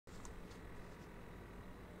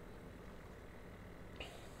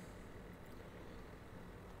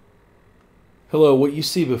Hello, what you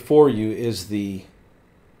see before you is the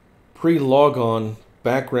pre-logon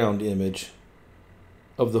background image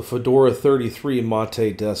of the Fedora 33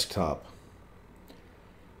 Mate desktop.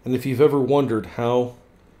 And if you've ever wondered how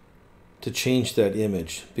to change that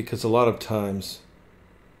image, because a lot of times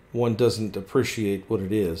one doesn't appreciate what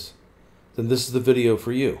it is, then this is the video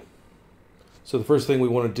for you. So the first thing we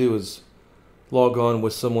want to do is log on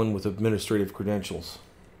with someone with administrative credentials.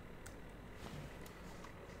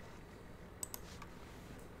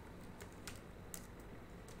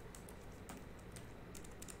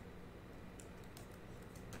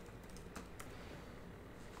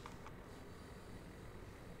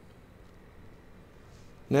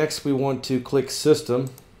 Next, we want to click System,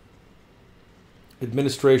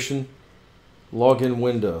 Administration, Login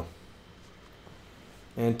Window,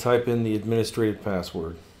 and type in the administrative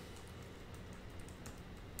password.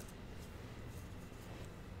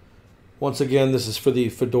 Once again, this is for the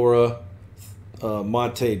Fedora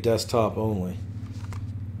Mate desktop only.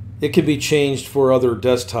 It can be changed for other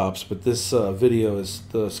desktops, but this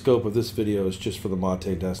the scope of this video is just for the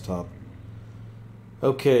Mate desktop.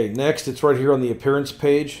 Okay, next it's right here on the Appearance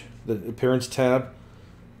page, the Appearance tab,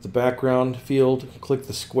 the background field. Click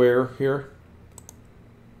the square here,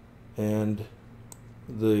 and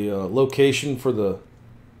the location for the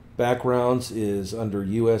backgrounds is under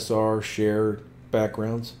USR Shared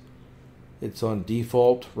Backgrounds. It's on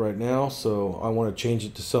default right now, so I want to change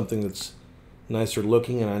it to something that's nicer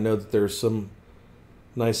looking, and I know that there's some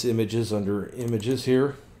nice images under Images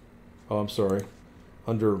here. Oh, I'm sorry,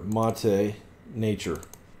 under Mate Nature.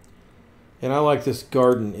 And I like this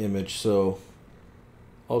garden image, so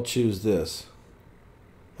I'll choose this.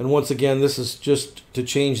 And once again, this is just to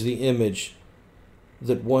change the image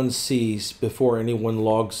that one sees before anyone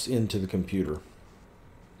logs into the computer.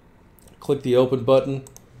 Click the Open button,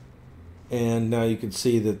 and now you can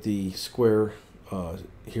see that the square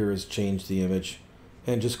here has changed the image.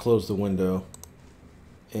 And just close the window.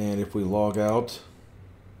 And if we log out,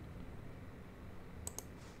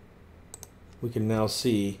 we can now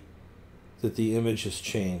see that the image has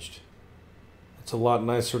changed. It's a lot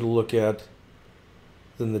nicer to look at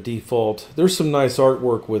than the default. There's some nice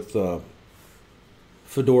artwork with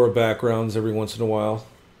Fedora backgrounds every once in a while,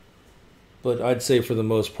 but I'd say for the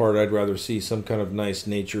most part I'd rather see some kind of nice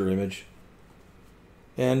nature image.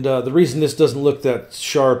 And the reason this doesn't look that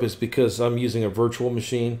sharp is because I'm using a virtual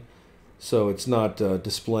machine, so it's not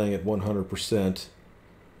displaying at 100%,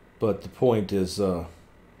 but the point is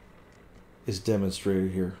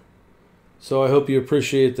demonstrated here. So I hope you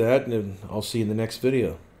appreciate that, and I'll see you in the next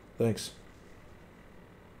video. Thanks.